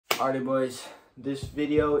Alrighty boys, this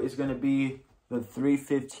video is gonna be the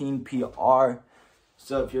 315 PR.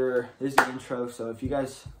 So this is the intro. So if you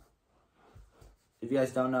guys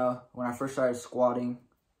don't know, when I first started squatting,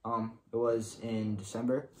 it was in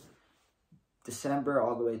December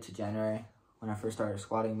all the way to January. When I first started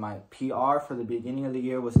squatting, my PR for the beginning of the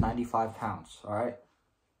year was 95 pounds. All right,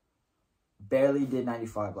 barely did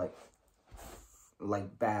 95,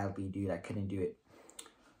 like badly, dude. I couldn't do it.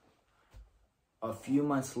 A few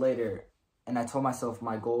months later, and I told myself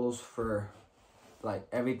my goals for like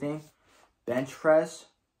everything. Bench press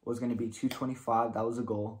was going to be 225. That was a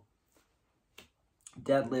goal.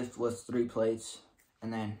 Deadlift was 3 plates.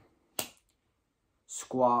 And then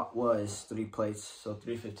squat was 3 plates. So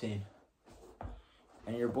 315.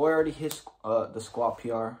 And your boy already hit the squat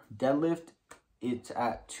PR. Deadlift, it's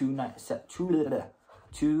at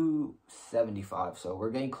 275. So we're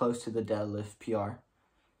getting close to the deadlift PR.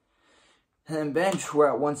 And then bench, we're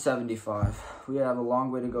at 175. We have a long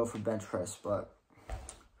way to go for bench press, but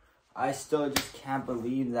I still just can't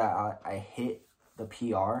believe that I hit the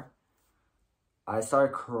PR. I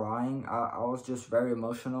started crying. I was just very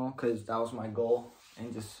emotional because that was my goal.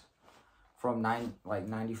 And just from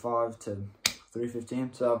 95 to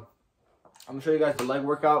 315. So I'm gonna show you guys the leg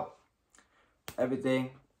workout,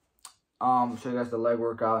 everything. Show you guys the leg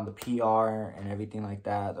workout and the PR and everything like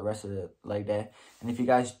that, the rest of the leg day. And if you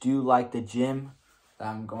guys do like the gym that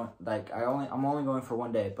I'm going, I'm only going for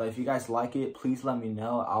 1 day, but if you guys like it, please let me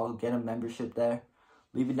know. I'll get a membership there.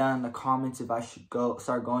 Leave it down in the comments if I should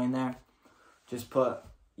start going there. Just put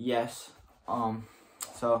yes.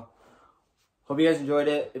 So hope you guys enjoyed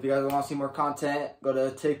it. If you guys want to see more content, go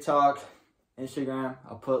to TikTok, Instagram.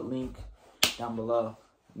 I'll put link down below.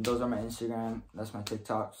 Those are my Instagram, that's my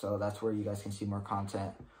TikTok, so that's where you guys can see more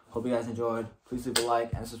content. Hope you guys enjoyed. Please leave a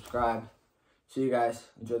like and subscribe. See you guys.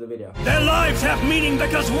 Enjoy the video. Their lives have meaning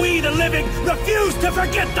because we, the living, refuse to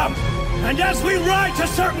forget them. And as we ride to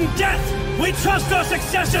certain death, we trust our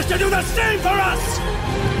successors to do the same for us.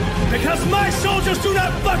 Because my soldiers do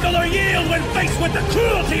not buckle or yield when faced with the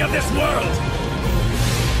cruelty of this world.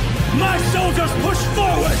 My soldiers push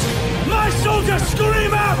forward. My soldiers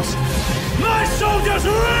scream out. My soldiers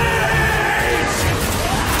rage!